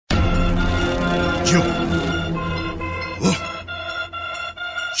Yo.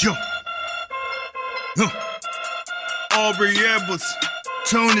 Yo. Aubrey Edwards,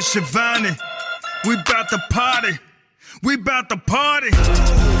 Tony Schiavone. We bout to party. We bout to party.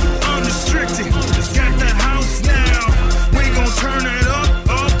 Unrestricted. Got the house now. We gon' turn it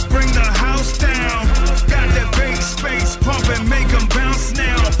up, bring the house down. Got that bass space pumping, make them bounce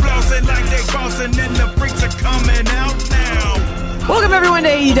now. Flossing like they bossing and the freaks are coming out now. Welcome everyone to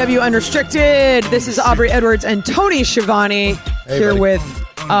AEW Unrestricted. This is Aubrey Edwards and Tony Schiavone here with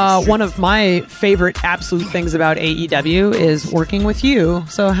one of my favorite absolute things about AEW is working with you.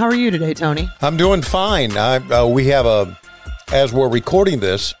 So how are you today, Tony? I'm doing fine. We have as we're recording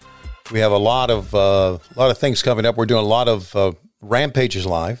this, we have a lot of things coming up. We're doing a lot of Rampages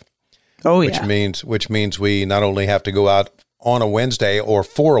live. Oh yeah. Which means we not only have to go out on a Wednesday or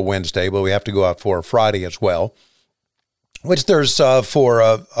for a Wednesday, but we have to go out for a Friday as well. Which there's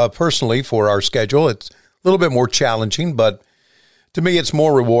personally for our schedule, it's a little bit more challenging, but to me, it's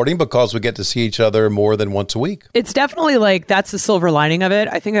more rewarding because we get to see each other more than once a week. It's definitely like, that's the silver lining of it.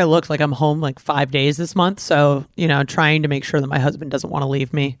 I think I looked like I'm home like 5 days this month. So, trying to make sure that my husband doesn't want to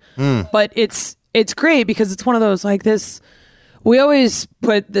leave me. But it's great because it's one of those like this. We always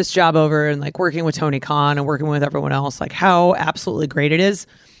put this job over and like working with Tony Khan and working with everyone else, like how absolutely great it is.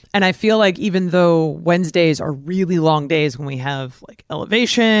 And I feel like even though Wednesdays are really long days when we have like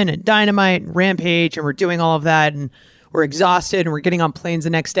Elevation and Dynamite and Rampage and we're doing all of that and we're exhausted and we're getting on planes the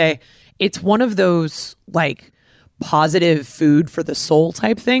next day, it's one of those like positive food for the soul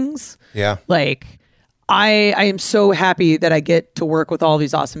type things. Yeah. Like I am so happy that I get to work with all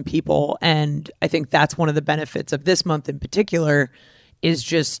these awesome people. And I think that's one of the benefits of this month in particular is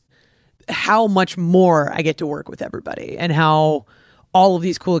just how much more I get to work with everybody and how all of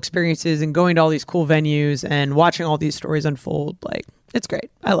these cool experiences and going to all these cool venues and watching all these stories unfold. Like, it's great.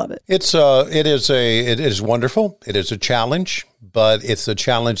 I love it. It is wonderful. It is a challenge, but it's a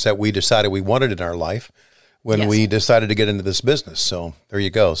challenge that we decided we wanted in our life when we decided to get into this business. So there you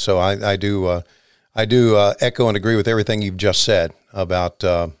go. So I do echo and agree with everything you've just said about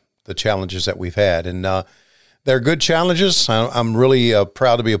the challenges that we've had. And they're good challenges. I'm really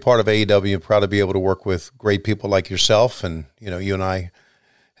proud to be a part of AEW and proud to be able to work with great people like yourself. And, you and I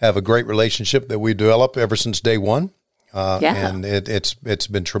have a great relationship that we developed ever since day one. And it's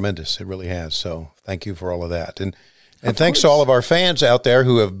been tremendous. It really has. So thank you for all of that. And thanks to all of our fans out there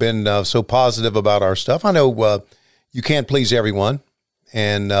who have been so positive about our stuff. I know you can't please everyone.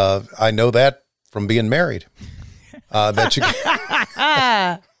 And I know that from being married, that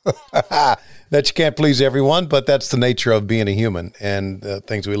you can't please everyone, but that's the nature of being a human and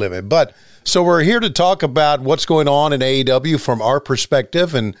things we live in. But so we're here to talk about what's going on in AEW from our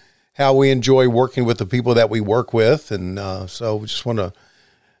perspective and how we enjoy working with the people that we work with. And so we just want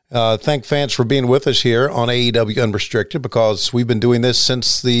to thank fans for being with us here on AEW Unrestricted because we've been doing this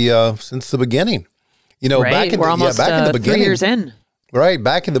since the beginning. Back in the beginning, 3 years in. Right.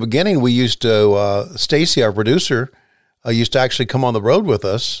 Back in the beginning, we used to, Stacy, our producer, used to actually come on the road with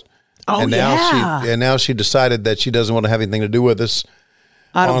us. Oh, and now she decided that she doesn't want to have anything to do with us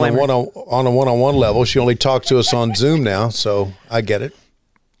on a one-on-one level. She only talks to us on Zoom now, so I get it.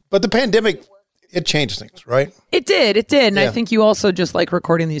 But the pandemic, it changed things, right? It did. And I think you also just like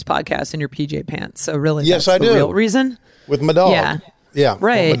recording these podcasts in your PJ pants. So really, yes, that's I do. Real reason. With my dog. Yeah.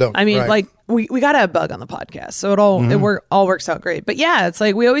 Right. I mean, like we got to have Bug on the podcast, so it all works out great. But yeah, it's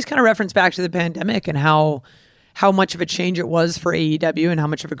like we always kind of reference back to the pandemic and how much of a change it was for AEW and how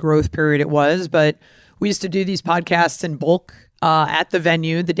much of a growth period it was. But we used to do these podcasts in bulk at the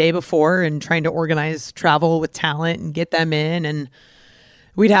venue the day before and trying to organize travel with talent and get them in. And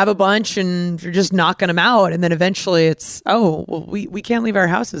we'd have a bunch and you're just knocking them out. And then eventually it's, we can't leave our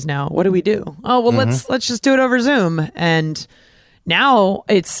houses now. What do we do? Let's just do it over Zoom. And now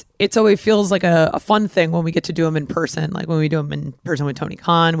it's always feels like a fun thing when we get to do them in person. Like when we do them in person with Tony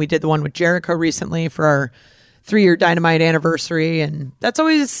Khan, we did the one with Jericho recently for our 3-year Dynamite anniversary, and that's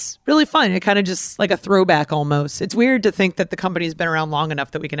always really fun. It kind of just like a throwback almost. It's weird to think that the company's been around long enough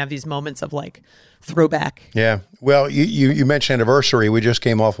that we can have these moments of like throwback. Yeah. Well, you mentioned anniversary. We just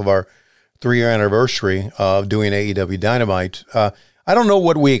came off of our 3-year anniversary of doing AEW Dynamite. I don't know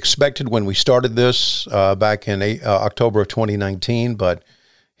what we expected when we started this back in October of 2019, but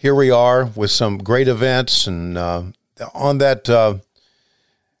here we are with some great events. And on that,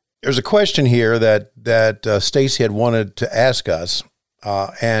 there's a question here that Stacy had wanted to ask us,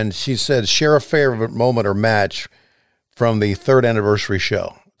 and she said, share a favorite moment or match from the 3rd anniversary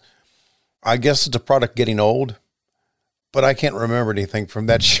show. I guess it's a product getting old. but I can't remember anything from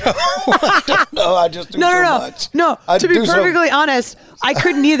that show. I don't know. I just do much. No, to be perfectly honest, I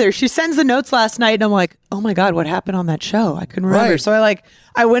couldn't either. She sends the notes last night, and I'm like, oh my God, what happened on that show? I couldn't remember. Right. So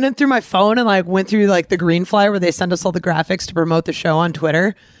I went in through my phone and went through the green flyer where they send us all the graphics to promote the show on Twitter.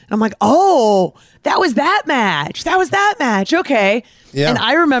 And I'm like, oh, that was that match. Okay. Yeah. And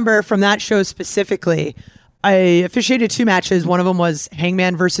I remember from that show specifically, I officiated 2 matches. One of them was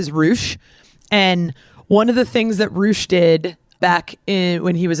Hangman versus Roosh. And one of the things that Roosh did back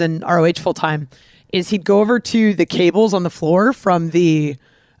when he was in ROH full time is he'd go over to the cables on the floor from the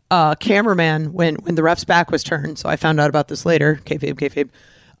cameraman when the ref's back was turned. So I found out about this later. Kayfabe.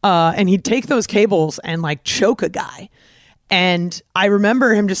 And he'd take those cables and choke a guy. And I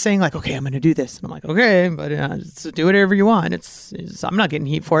remember him just saying okay, I'm going to do this. And I'm like, okay, but just do whatever you want. I'm not getting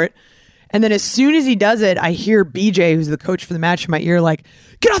heat for it. And then as soon as he does it, I hear BJ, who's the coach for the match, in my ear,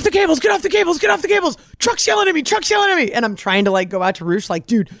 get off the cables. Truck's yelling at me. And I'm trying to go out to Roosh,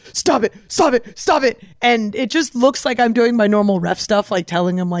 dude, stop it. And it just looks like I'm doing my normal ref stuff,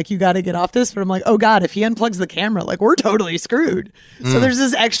 telling him you got to get off this. But I'm like, oh God, if he unplugs the camera, we're totally screwed. So there's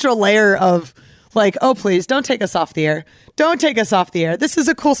this extra layer of oh, please don't take us off the air. This is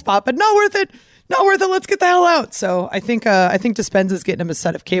a cool spot, but not worth it. Let's get the hell out. So I think Dispenza's getting him a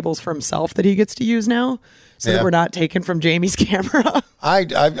set of cables for himself that he gets to use now, so that we're not taken from Jamie's camera.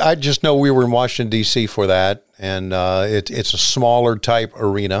 I just know we were in Washington D.C. for that, and it's a smaller type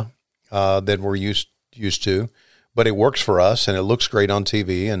arena than we're used to, but it works for us and it looks great on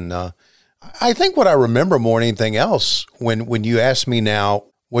TV. And I think what I remember more than anything else, when you ask me now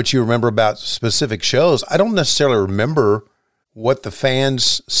what you remember about specific shows, I don't necessarily remember what the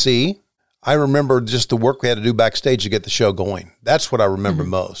fans see. I remember just the work we had to do backstage to get the show going. That's what I remember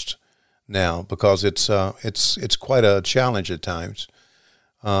most now, because it's quite a challenge at times.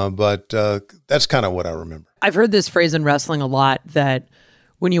 But that's kind of what I remember. I've heard this phrase in wrestling a lot, that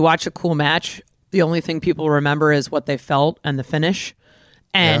when you watch a cool match, the only thing people remember is what they felt and the finish.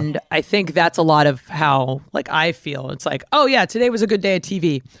 And I think that's a lot of how I feel. It's oh yeah, today was a good day of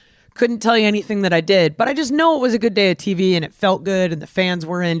TV. Couldn't tell you anything that I did, but I just know it was a good day of TV and it felt good and the fans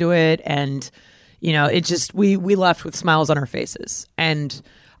were into it. And, it just, we left with smiles on our faces. And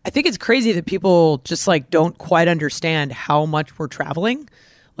I think it's crazy that people just don't quite understand how much we're traveling.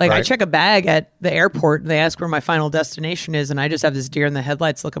 Right. I check a bag at the airport and they ask where my final destination is. And I just have this deer in the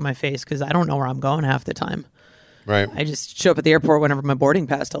headlights look on my face because I don't know where I'm going half the time. Right. I just show up at the airport whenever my boarding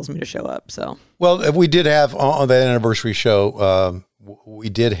pass tells me to show up. So, well, we did have on that anniversary show, we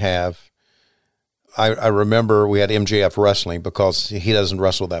did have, I remember we had MJF wrestling because he doesn't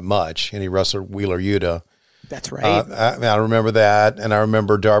wrestle that much, and he wrestled Wheeler Yuta. That's right. I remember that, and I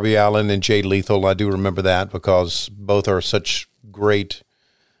remember Darby Allin and Jay Lethal. I do remember that because both are such great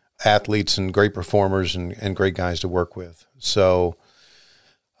athletes and great performers and great guys to work with. So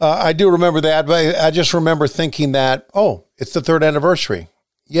I do remember that, but I just remember thinking that, oh, it's the 3rd anniversary.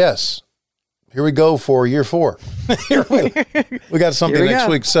 Yes. Here we go for year 4. we got something next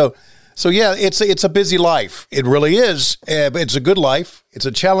week. So yeah, it's a busy life. It really is. It's a good life. It's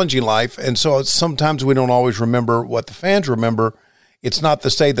a challenging life. And so sometimes we don't always remember what the fans remember. It's not to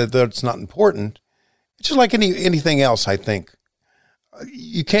say that it's not important. It's just like anything else, I think.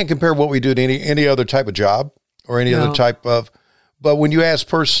 You can't compare what we do to any other type of job or any other type of, but when you ask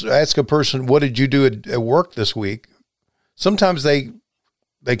a person, what did you do at work this week? Sometimes they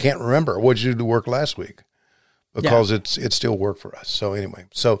can't remember what did you do to work last week because it's still work for us. So anyway,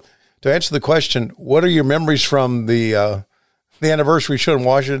 so to answer the question, what are your memories from the anniversary show in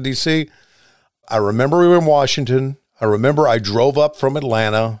Washington, D.C.? I remember we were in Washington. I remember I drove up from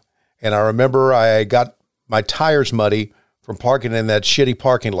Atlanta, and I remember I got my tires muddy from parking in that shitty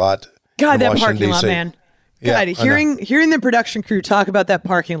parking lot. God, that Washington, parking lot, man. God, hearing the production crew talk about that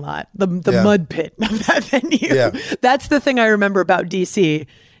parking lot, the mud pit of that venue. Yeah. That's the thing I remember about DC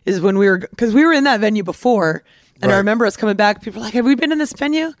is when because we were in that venue before, and I remember us coming back. People were like, "Have we been in this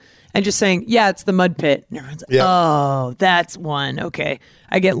venue?" And just saying, "Yeah, it's the mud pit." And everyone's like, "Oh, that's one." Okay,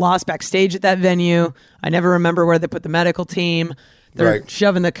 I get lost backstage at that venue. I never remember where they put the medical team. They're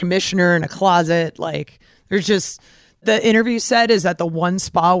shoving the commissioner in a closet. There's just. The interview said is at the one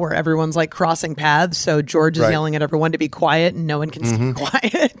spot where everyone's crossing paths. So George is yelling at everyone to be quiet and no one can stay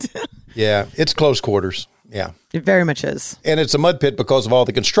quiet. Yeah, it's close quarters. Yeah. It very much is. And it's a mud pit because of all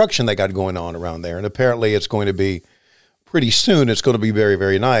the construction they got going on around there. And apparently it's going to be pretty soon. It's going to be very,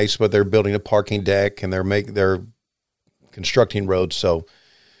 very nice, but they're building a parking deck and they're constructing roads. So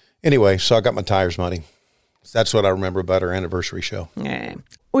anyway, so I got my tires muddy. That's what I remember about our anniversary show. Yeah.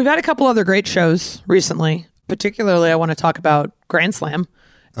 We've had a couple other great shows recently. Particularly, I want to talk about Grand Slam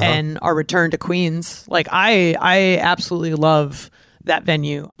and our return to Queens. Like I absolutely love that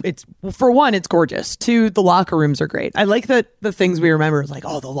venue. It's, for one, it's gorgeous. Two, the locker rooms are great. I like that the things we remember is like,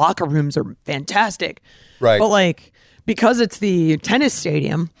 oh, the locker rooms are fantastic. Right. But like, because it's the tennis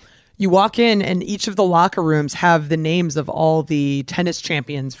stadium, you walk in and each of the locker rooms have the names of all the tennis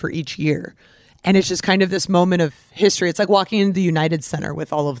champions for each year. And it's just kind of this moment of history. It's like walking into the United Center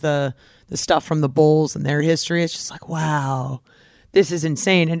with all of the stuff from the Bulls and their history. It's just like, wow, this is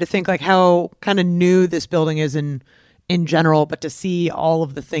insane. And to think like how kind of new this building is in general, but to see all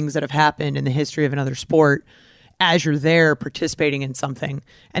of the things that have happened in the history of another sport as you're there participating in something.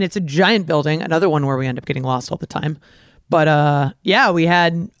 And it's a giant building, another one where we end up getting lost all the time. But yeah, we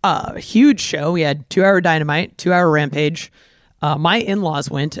had a huge show. We had 2-hour Dynamite, 2-hour Rampage. My in-laws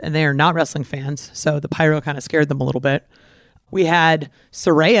went, and they are not wrestling fans, so the pyro kind of scared them a little bit. We had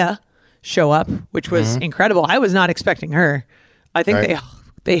Saraya show up, which was incredible. I was not expecting her. I think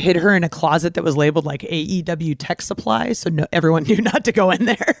they hid her in a closet that was labeled like AEW tech supply, so everyone knew not to go in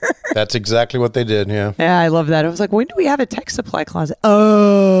there. That's exactly what they did, yeah. Yeah, I love that. I was like, when do we have a tech supply closet?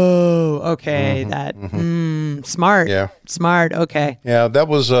 Oh, okay. Smart. Yeah. Smart. Okay. Yeah, that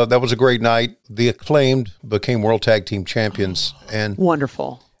was a great night. The Acclaimed became World Tag Team Champions. And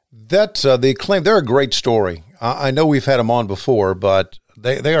wonderful. That's the Acclaimed. They're a great story. I know we've had them on before, but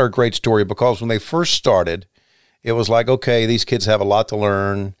they are a great story because when they first started, it was like, okay, these kids have a lot to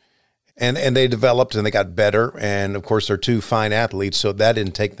learn, and they developed and they got better. And of course, they're two fine athletes, so that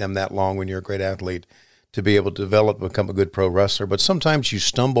didn't take them that long when you're a great athlete to be able to develop, become a good pro wrestler. But sometimes you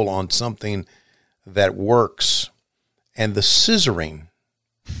stumble on something that works, and the scissoring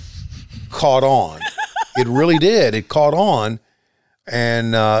caught on. It really did. It caught on,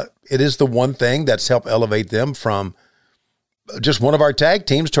 and it is the one thing that's helped elevate them from just one of our tag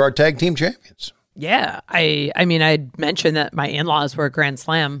teams to our tag team champions. Yeah, I mean, I'd mentioned that my in-laws were a Grand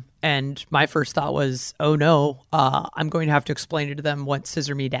Slam, and my first thought was, oh no, I'm going to have to explain to them what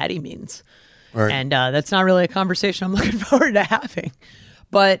Scissor Me Daddy means. Right. And that's not really a conversation I'm looking forward to having.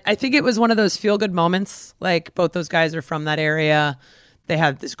 But I think it was one of those feel-good moments. Like, both those guys are from that area. They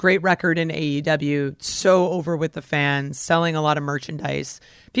have this great record in AEW, so over with the fans, selling a lot of merchandise.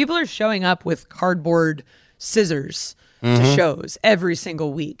 People are showing up with cardboard scissors to shows every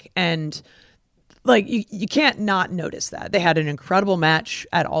single week. And like, you can't not notice that. They had an incredible match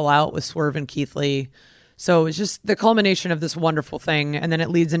at All Out with Swerve and Keith Lee. So it was just the culmination of this wonderful thing. And then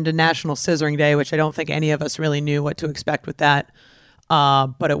it leads into National Scissoring Day, which I don't think any of us really knew what to expect with that.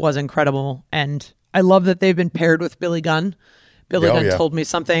 But it was incredible. And I love that they've been paired with Billy Gunn. Billy Gunn told me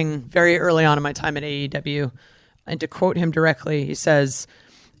something very early on in my time at AEW. And to quote him directly, he says,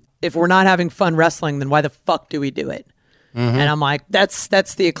 if we're not having fun wrestling, then why the fuck do we do it? And I'm like, that's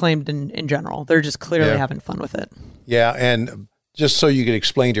the Acclaimed in general. They're just clearly having fun with it. Yeah, and just so you could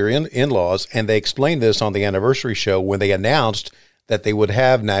explain to your in-laws, and they explained this on the anniversary show when they announced that they would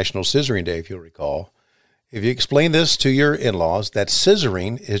have National Scissoring Day, if you'll recall. If you explain this to your in-laws, that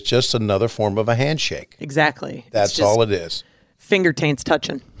scissoring is just another form of a handshake. Exactly. That's all it is. Finger taints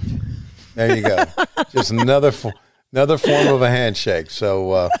touching. There you go. Just another form of a handshake.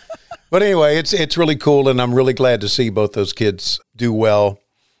 So, but anyway, it's really cool, and I'm really glad to see both those kids do well,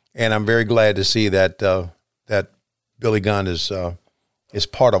 and I'm very glad to see that that Billy Gunn is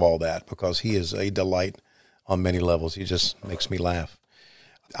part of all that, because he is a delight on many levels. He just makes me laugh.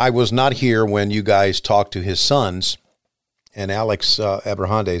 I was not here when you guys talked to his sons, and Alex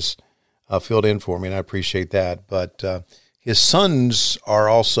Abrahantes filled in for me, and I appreciate that. But his sons are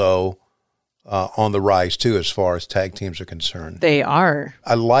also on the rise too, as far as tag teams are concerned. They are.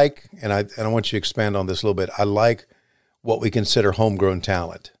 I like, and I want you to expand on this a little bit. I like what we consider homegrown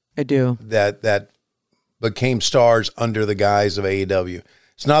talent. I do. That became stars under the guise of AEW.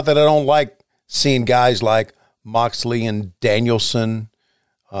 It's not that I don't like seeing guys like Moxley and Danielson,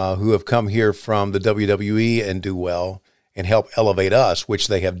 who have come here from the WWE and do well and help elevate us, which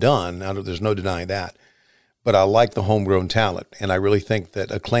they have done. Now, there's no denying that. But I like the homegrown talent, and I really think that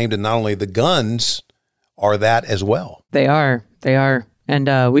Acclaimed, and not only the Guns, are that as well. They are. They are.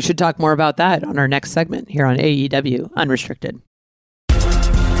 And we should talk more about that on our next segment here on AEW Unrestricted.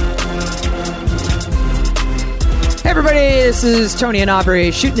 Hey everybody, this is Tony and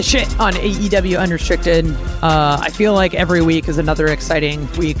Aubrey shooting the shit on AEW Unrestricted. I feel like every week is another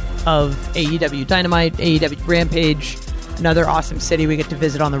exciting week of AEW Dynamite, AEW Rampage, another awesome city we get to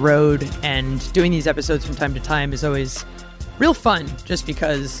visit on the road, and doing these episodes from time to time is always real fun, just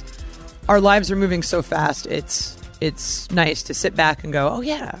because our lives are moving so fast. It's nice to sit back and go, oh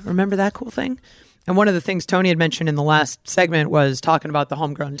yeah, remember that cool thing? And one of the things Tony had mentioned in the last segment was talking about the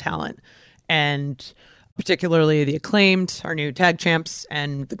homegrown talent. And particularly the Acclaimed, our new tag champs,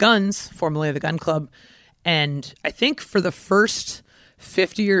 and the Guns, formerly the Gun Club. And I think for the first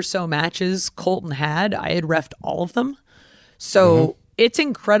 50 or so matches Colton had, I had reffed all of them. So it's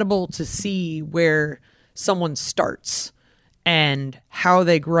incredible to see where someone starts and how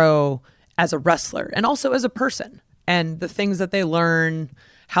they grow as a wrestler and also as a person, and the things that they learn,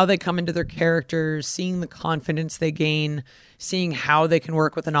 how they come into their characters, seeing the confidence they gain, seeing how they can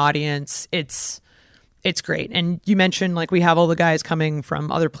work with an audience. It's great. And you mentioned, like, we have all the guys coming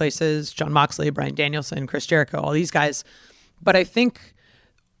from other places, Jon Moxley, Bryan Danielson, Chris Jericho, all these guys. But I think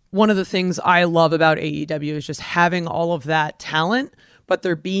one of the things I love about AEW is just having all of that talent, but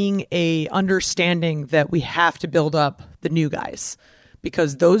there being a understanding that we have to build up the new guys,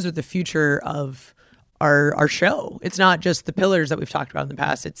 because those are the future of our show. It's not just the pillars that we've talked about in the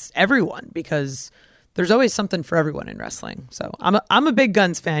past. It's everyone, because there's always something for everyone in wrestling. So I'm a big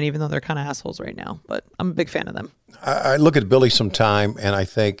Guns fan, even though they're kind of assholes right now, but I'm a big fan of them. I look at Billy sometime and I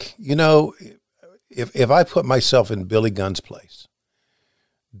think, if I put myself in Billy Gunn's place,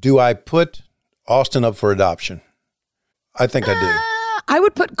 do I put Austin up for adoption? I think I do. I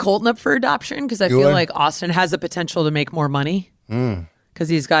would put Colton up for adoption because I feel like Austin has the potential to make more money. Because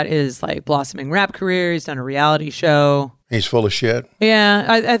he's got his blossoming rap career. He's done a reality show. He's full of shit. Yeah,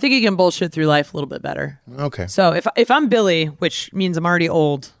 I think he can bullshit through life a little bit better. Okay. So if I'm Billy, which means I'm already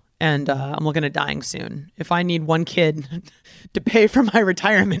old and I'm looking at dying soon, if I need one kid to pay for my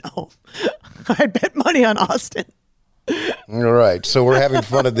retirement home, I bet money on Austin. All right. So we're having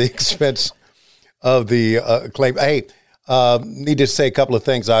fun at the expense of the claim. Hey, need to say a couple of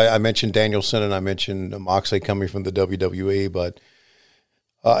things. I mentioned Danielson and I mentioned Moxley coming from the WWE, but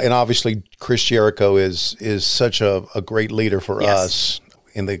and obviously Chris Jericho is such a great leader for us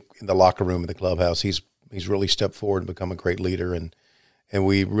in the locker room in the clubhouse. He's really stepped forward and become a great leader, and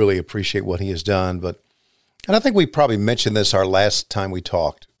we really appreciate what he has done. And I think we probably mentioned this our last time we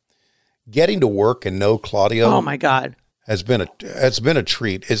talked. Getting to work and know Claudio, oh my God, has been a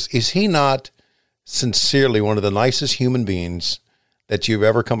treat. Is he not sincerely one of the nicest human beings that you've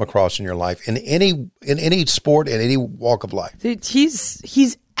ever come across in your life, in any sport, in any walk of life?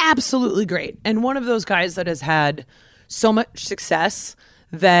 He's absolutely great, and one of those guys that has had so much success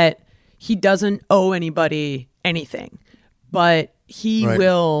that he doesn't owe anybody anything, but he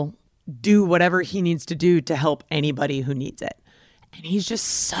will do whatever he needs to do to help anybody who needs it. And he's just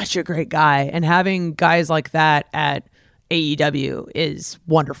such a great guy, and having guys like that at AEW is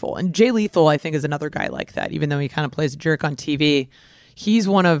wonderful. And Jay Lethal, I think, is another guy like that, even though he kind of plays a jerk on TV. He's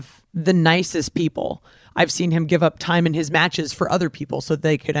one of the nicest people. I've seen him give up time in his matches for other people so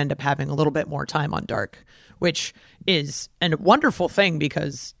they could end up having a little bit more time on Dark, which is a wonderful thing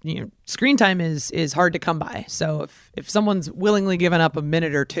because screen time is hard to come by. So if someone's willingly given up a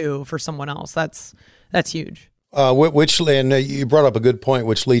minute or two for someone else, that's huge. And you brought up a good point,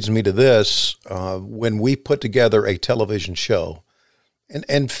 which leads me to this. When we put together a television show,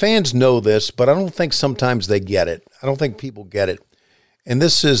 and fans know this, but I don't think sometimes they get it. I don't think people get it. And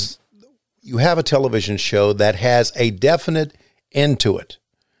this is, you have a television show that has a definite end to it.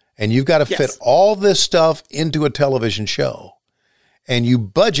 And you've got to fit all this stuff into a television show. And you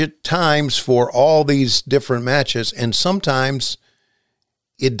budget times for all these different matches. And sometimes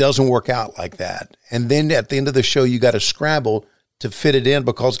it doesn't work out like that. And then at the end of the show, you got to scramble to fit it in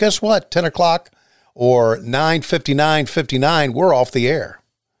because guess what? 10 o'clock or 9:59, we're off the air.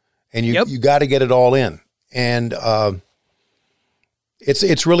 And you got to get it all in. And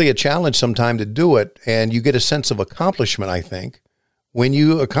it's really a challenge sometime to do it. And you get a sense of accomplishment, I think, when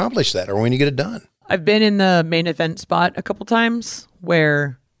you accomplish that or when you get it done. I've been in the main event spot a couple times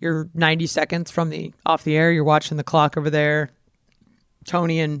where you're 90 seconds from off the air. You're watching the clock over there.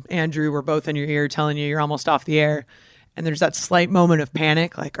 Tony and Andrew were both in your ear telling you you're almost off the air. And there's that slight moment of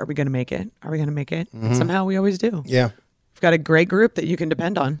panic, like, are we going to make it? Are we going to make it? Mm-hmm. And somehow we always do. Yeah. We've got a great group that you can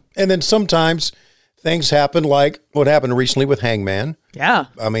depend on. And then sometimes things happen like what happened recently with Hangman. Yeah.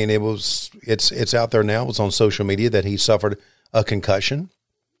 I mean, it's out there now. It was on social media that he suffered a concussion.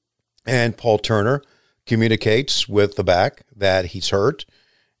 And Paul Turner communicates with the back that he's hurt.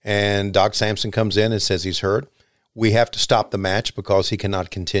 And Doc Samson comes in and says he's hurt. We have to stop the match because he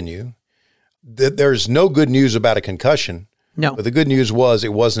cannot continue. There's no good news about a concussion. No. But the good news was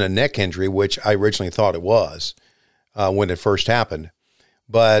it wasn't a neck injury, which I originally thought it was when it first happened.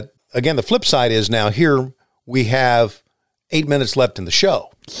 But again, the flip side is now here we have 8 minutes left in the show.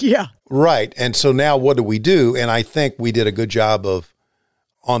 Yeah. Right. And so now what do we do? And I think we did a good job of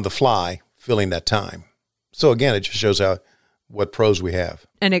on the fly filling that time. So again, it just shows what pros we have.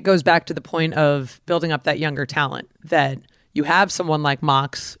 And it goes back to the point of building up that younger talent, that you have someone like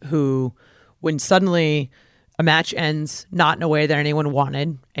Mox who when suddenly a match ends not in a way that anyone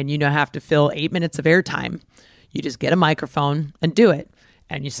wanted, and you now have to fill 8 minutes of airtime, you just get a microphone and do it.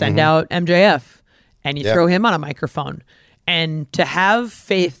 And you send out MJF and you throw him on a microphone. And to have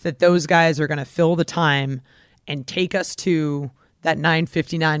faith that those guys are going to fill the time and take us to that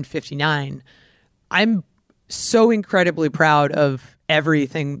 9:59:59, I'm so incredibly proud of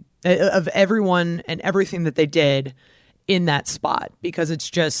everything, of everyone and everything that they did in that spot, because it's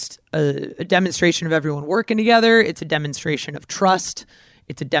just a demonstration of everyone working together. It's a demonstration of trust.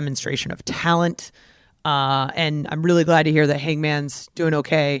 It's a demonstration of talent. And I'm really glad to hear that Hangman's doing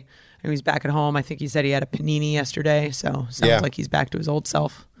okay. And he's back at home. I think he said he had a panini yesterday, so sounds like he's back to his old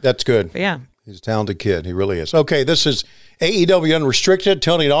self. That's good. But yeah. He's a talented kid. He really is. Okay, this is AEW Unrestricted.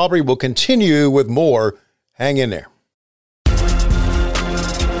 Tony and Aubrey will continue with more. Hang in there.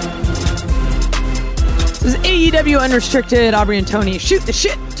 This is AEW Unrestricted. Aubrey and Tony shoot the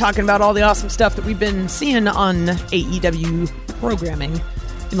shit, talking about all the awesome stuff that we've been seeing on AEW programming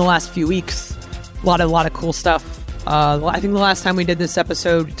in the last few weeks. A lot of cool stuff. I think the last time we did this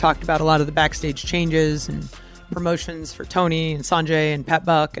episode, we talked about a lot of the backstage changes and promotions for Tony and Sanjay and Pat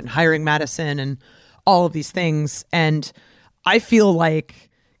Buck and hiring Madison and all of these things. And I feel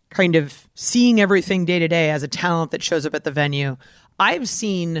like kind of seeing everything day to day as a talent that shows up at the venue, I've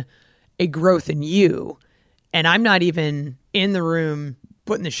seen a growth in you, and I'm not even in the room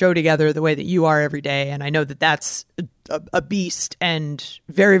putting the show together the way that you are every day. And I know that that's a beast and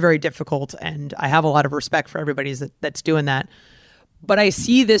very, very difficult. And I have a lot of respect for everybody that's doing that. But I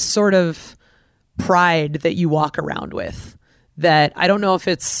see this sort of pride that you walk around with, that I don't know if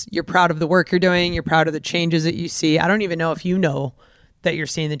it's you're proud of the work you're doing, you're proud of the changes that you see. I don't even know if you know that you're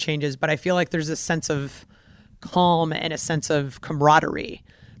seeing the changes, but I feel like there's a sense of calm and a sense of camaraderie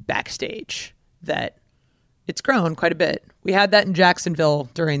backstage that it's grown quite a bit. We had that in Jacksonville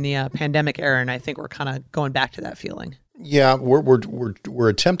during the pandemic era, and I think we're kind of going back to that feeling. Yeah, we're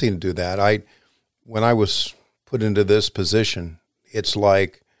attempting to do that. When I was put into this position, it's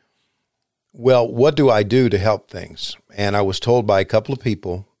like, well, what do I do to help things? And I was told by a couple of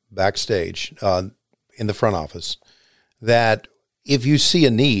people backstage in the front office that if you see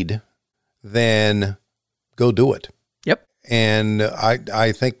a need, then go do it. Yep. And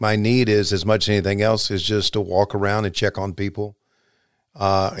I think my need is, as much as anything else, is just to walk around and check on people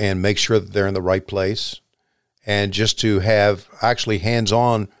and make sure that they're in the right place, and just to have actually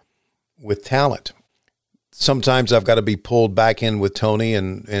hands-on with talent. Sometimes I've got to be pulled back in with Tony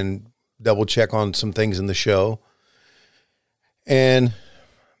and double check on some things in the show. And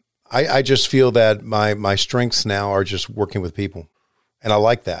I just feel that my strengths now are just working with people. And I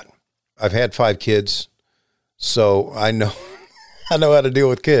like that. I've had 5 kids, so I know how to deal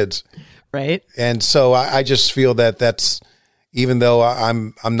with kids. Right. And so I just feel that that's, even though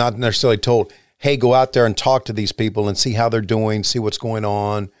I'm not necessarily told, hey, go out there and talk to these people and see how they're doing, see what's going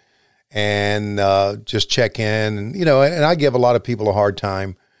on, and just check in. And, and I give a lot of people a hard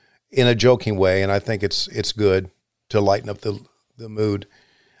time in a joking way, and I think it's good to lighten up the mood.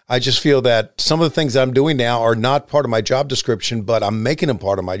 I just feel that some of the things that I'm doing now are not part of my job description, but I'm making them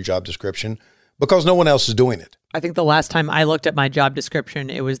part of my job description because no one else is doing it. I think the last time I looked at my job description,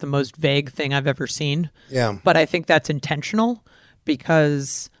 it was the most vague thing I've ever seen. Yeah. But I think that's intentional,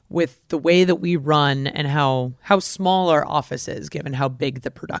 because with the way that we run and how small our office is, given how big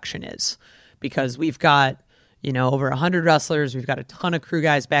the production is, because we've got, over 100 wrestlers, we've got a ton of crew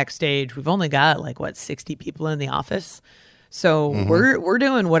guys backstage. We've only got 60 people in the office. So we're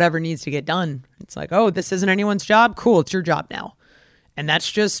doing whatever needs to get done. It's like, oh, this isn't anyone's job. Cool. It's your job now. And that's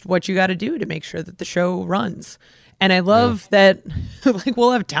just what you got to do to make sure that the show runs. And I love that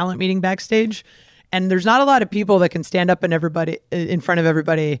we'll have talent meeting backstage, and there's not a lot of people that can stand up in front of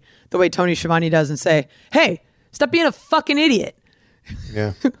everybody the way Tony Schiavone does and say, hey, stop being a fucking idiot.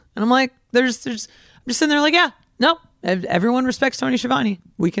 Yeah. And I'm like, I'm just sitting there like, yeah, no, everyone respects Tony Schiavone.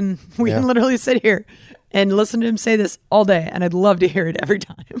 We can literally sit here and listen to him say this all day, and I'd love to hear it every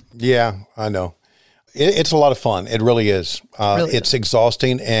time. Yeah, I know. It's a lot of fun. It really is. It's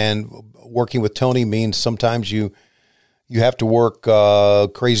exhausting, and working with Tony means sometimes you have to work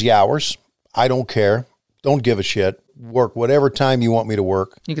crazy hours. I don't care. Don't give a shit. Work whatever time you want me to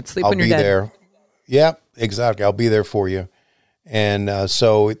work. You could sleep when you're dead. I'll be there. Yeah, exactly. I'll be there for you. And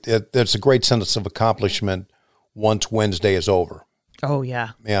so there's a great sense of accomplishment once Wednesday is over. Oh,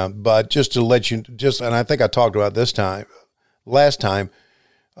 yeah. Yeah, but just to let you, and I think I talked about this last time,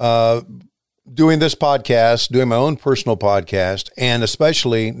 doing this podcast, doing my own personal podcast, and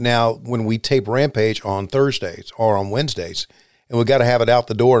especially now when we tape Rampage on Thursdays or on Wednesdays, and we got to have it out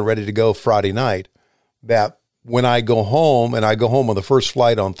the door and ready to go Friday night, that when I go home, and I go home on the first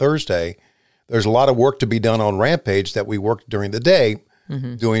flight on Thursday, there's a lot of work to be done on Rampage that we work during the day,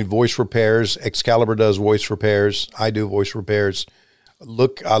 doing voice repairs. Excalibur does voice repairs. I do voice repairs.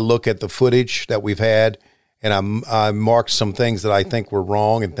 I look at the footage that we've had, and I mark some things that I think were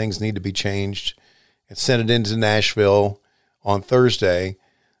wrong and things need to be changed, and send it into Nashville on Thursday.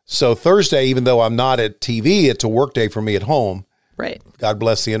 So Thursday, even though I'm not at TV, it's a work day for me at home. Right. God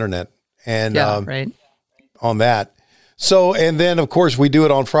bless the internet. And right. On that. So, and then of course we do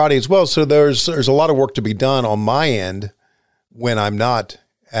it on Friday as well. So there's a lot of work to be done on my end when I'm not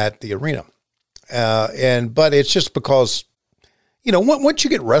at the arena. But it's just because, once you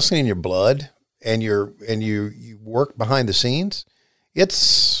get wrestling in your blood and you work behind the scenes,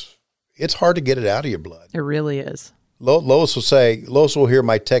 it's hard to get it out of your blood. It really is. Lois will hear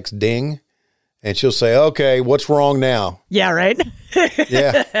my text ding, and she'll say, "Okay, what's wrong now?" Yeah, right.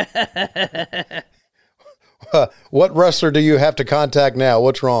 Yeah. What wrestler do you have to contact now?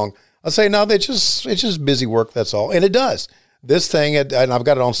 What's wrong? I say, no, it's just busy work. That's all. And it does. This thing, and I've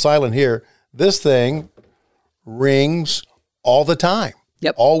got it on silent here. This thing rings all the time.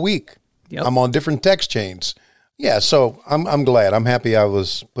 Yep. All week. Yep. I'm on different text chains. Yeah. So I'm glad. I'm happy I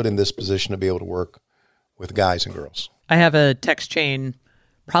was put in this position to be able to work with guys and girls. I have a text chain,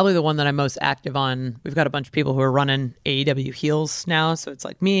 probably the one that I'm most active on. We've got a bunch of people who are running AEW heels now. So it's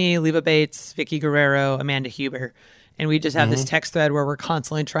like me, Leva Bates, Vicky Guerrero, Amanda Huber. And we just have this text thread where we're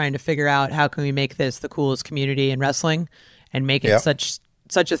constantly trying to figure out how can we make this the coolest community in wrestling and make it such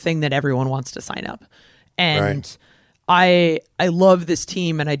a thing that everyone wants to sign up. And I love this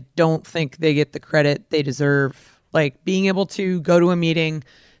team, and I don't think they get the credit they deserve. Like being able to go to a meeting,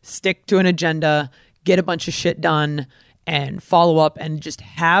 stick to an agenda, get a bunch of shit done, and follow up and just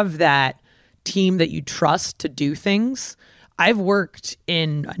have that team that you trust to do things. I've worked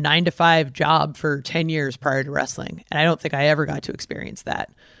in a 9-to-5 job for 10 years prior to wrestling, and I don't think I ever got to experience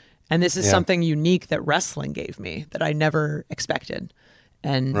that. And this is something unique that wrestling gave me that I never expected.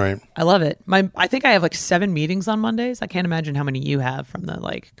 And I love it. I think I have like 7 meetings on Mondays. I can't imagine how many you have from the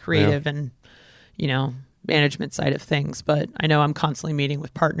like creative and, management side of things. But I know I'm constantly meeting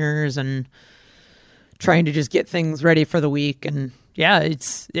with partners and trying to just get things ready for the week. And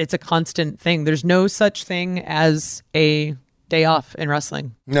it's a constant thing. There's no such thing as a day off in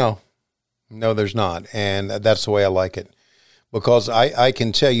wrestling. No, there's not. And that's the way I like it, because I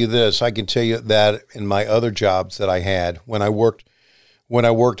can tell you this. I can tell you that in my other jobs that I had, when I worked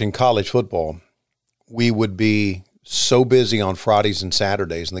in college football, we would be so busy on Fridays and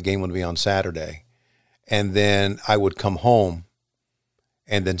Saturdays, and the game would be on Saturday. And then I would come home,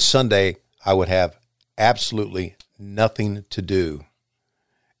 and then Sunday I would have absolutely nothing to do.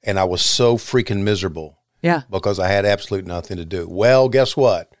 And I was so freaking miserable. Yeah. Because I had absolutely nothing to do. Well, guess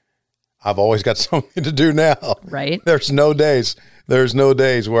what? I've always got something to do now. Right. There's no days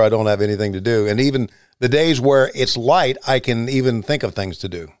where I don't have anything to do. And even the days where it's light, I can even think of things to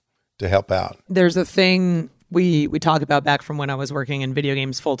do to help out. There's a thing we talk about back from when I was working in video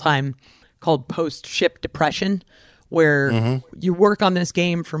games full time called post-ship depression, where you work on this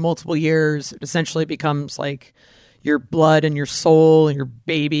game for multiple years. It essentially becomes like your blood and your soul and your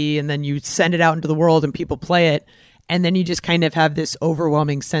baby, and then you send it out into the world and people play it. And then you just kind of have this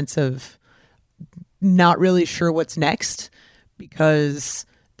overwhelming sense of not really sure what's next, because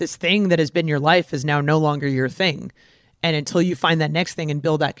this thing that has been your life is now no longer your thing. And until you find that next thing and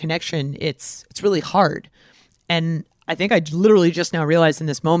build that connection, it's really hard. And I think I literally just now realized in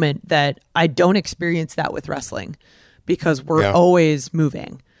this moment that I don't experience that with wrestling, because we're always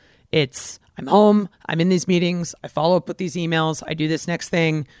moving. I'm home, I'm in these meetings, I follow up with these emails, I do this next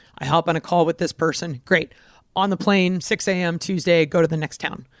thing, I hop on a call with this person, great. On the plane, 6 a.m. Tuesday, go to the next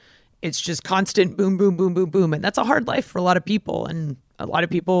town. It's just constant boom, boom, boom, boom, boom. And that's a hard life for a lot of people. And a lot of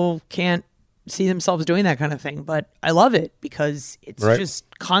people can't see themselves doing that kind of thing. But I love it because it's just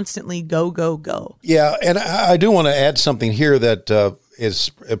constantly go, go, go. Yeah. And I do want to add something here that is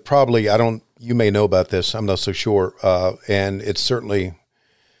probably, you may know about this. I'm not so sure. And it's certainly,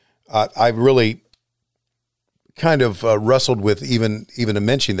 I've really kind of wrestled with even to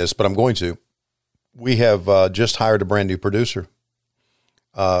mention this, but I'm going to. We have just hired a brand new producer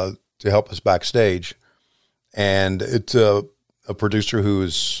to help us backstage. And it's a producer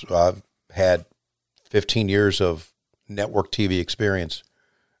who's had 15 years of network TV experience,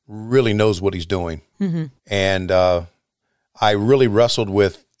 really knows what he's doing. Mm-hmm. And I really wrestled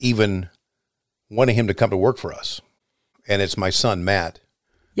with even wanting him to come to work for us. And it's my son, Matt.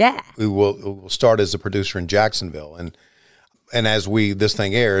 Yeah. Who will start as a producer in Jacksonville. And as this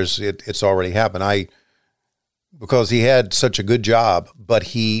thing airs, it's already happened. Because he had such a good job, but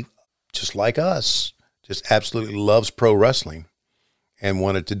he, just like us, just absolutely loves pro wrestling. and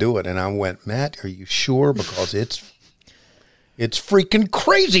wanted to do it. And I went, Matt, are you sure? Because it's freaking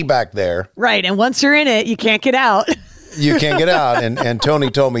crazy back there. Right. And once you're in it, you can't get out. You can't get out. And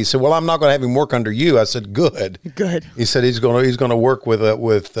Tony told me, he said, well, I'm not going to have him work under you. I said, good. He said he's going to work with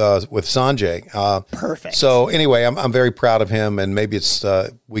Sanjay. Perfect. So anyway, I'm very proud of him, and maybe it's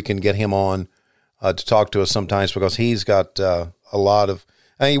we can get him on to talk to us sometimes, because he's got a lot of.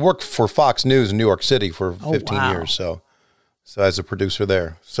 And he worked for Fox News in New York City for 15 years. So as a producer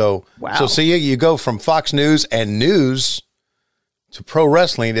there. So see, you go from Fox News and news to pro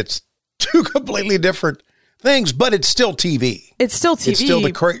wrestling. It's two completely different things, but it's still TV. It's still TV. It's still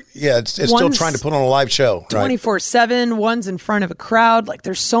it's still trying to put on a live show. 24/7, one's in front of a crowd. Like,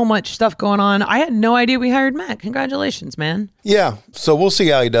 there's so much stuff going on. I had no idea we hired Matt. Congratulations, man. Yeah. So we'll see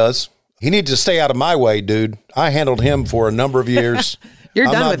how he does. He needs to stay out of my way, dude. I handled him for a number of years. You're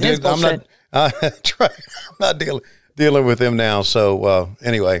done with his bullshit. I'm not dealing with him now. So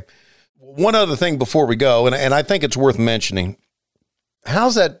anyway, one other thing before we go, and I think it's worth mentioning.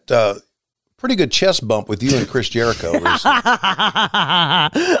 How's that pretty good chest bump with you and Chris Jericho recently?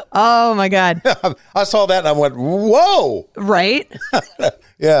 Oh, my God. I saw that and I went, whoa. Right?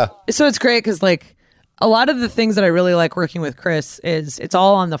 Yeah. So it's great because, like, a lot of the things that I really like working with Chris is it's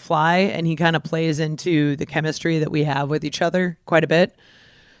all on the fly, and he kind of plays into the chemistry that we have with each other quite a bit.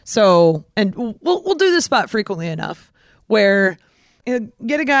 So, and we'll do this spot frequently enough where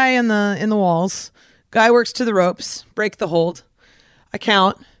get a guy in the walls, guy works to the ropes, break the hold, I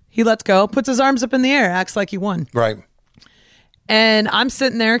count, he lets go, puts his arms up in the air, acts like he won. Right. And I'm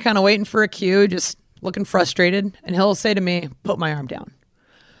sitting there kind of waiting for a cue, just looking frustrated, and he'll say to me, put my arm down.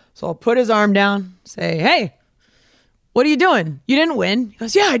 So I'll put his arm down, say, hey, what are you doing? You didn't win. He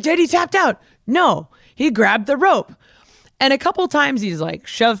goes, yeah, I did. He tapped out. No, he grabbed the rope. And a couple times he's like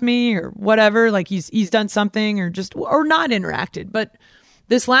shoved me or whatever, like he's done something or not interacted. But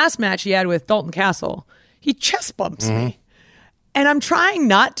this last match he had with Dalton Castle, he chest bumps me. And I'm trying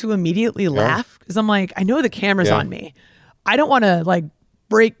not to immediately laugh because I'm like, I know the camera's on me. I don't want to like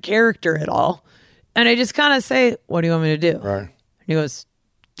break character at all. And I just kind of say, what do you want me to do? Right. And he goes,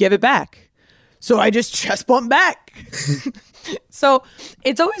 give it back. So I just chest bump back. So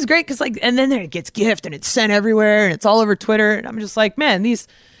it's always great because, like, and then it gets gift and it's sent everywhere and it's all over Twitter. And I'm just like, man, these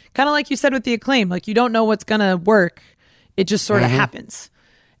kind of like you said with the Acclaim, like you don't know what's going to work. It just sort of happens.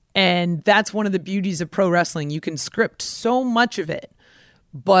 And that's one of the beauties of pro wrestling. You can script so much of it,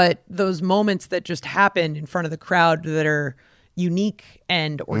 but those moments that just happen in front of the crowd that are unique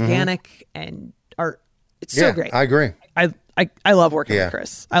and organic and it's so great. I agree. I love working with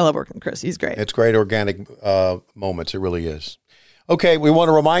Chris. I love working with Chris. He's great. It's great organic moments. It really is. Okay, we want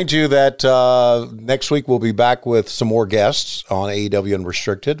to remind you that next week we'll be back with some more guests on AEW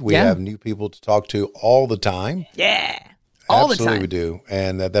Unrestricted. We have new people to talk to all the time. Yeah, Absolutely we do.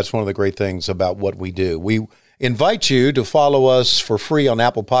 And that's one of the great things about what we do. We invite you to follow us for free on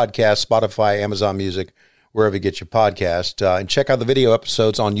Apple Podcasts, Spotify, Amazon Music, wherever you get your podcast. And check out the video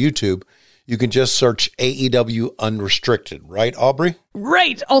episodes on YouTube. You can just search AEW Unrestricted, right, Aubrey?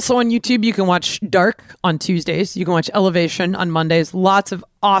 Right. Also on YouTube, you can watch Dark on Tuesdays. You can watch Elevation on Mondays. Lots of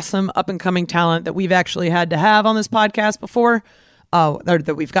awesome up-and-coming talent that we've actually had to have on this podcast before, or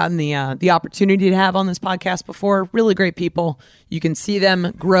that we've gotten the opportunity to have on this podcast before. Really great people. You can see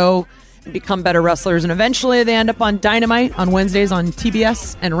them grow and become better wrestlers, and eventually they end up on Dynamite on Wednesdays on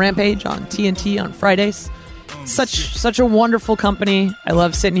TBS and Rampage on TNT on Fridays. Such a wonderful company. I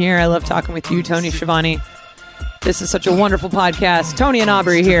love sitting here. I love talking with you, Tony Schiavone. This is such a wonderful podcast. Tony and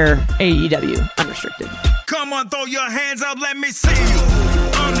Aubrey here, AEW Unrestricted. Come on, throw your hands up, let me see you.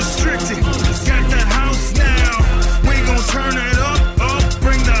 Unrestricted, got the house now. We gon' turn it up,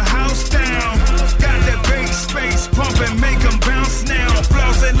 bring the house down. Got that bass pumping, make them bounce.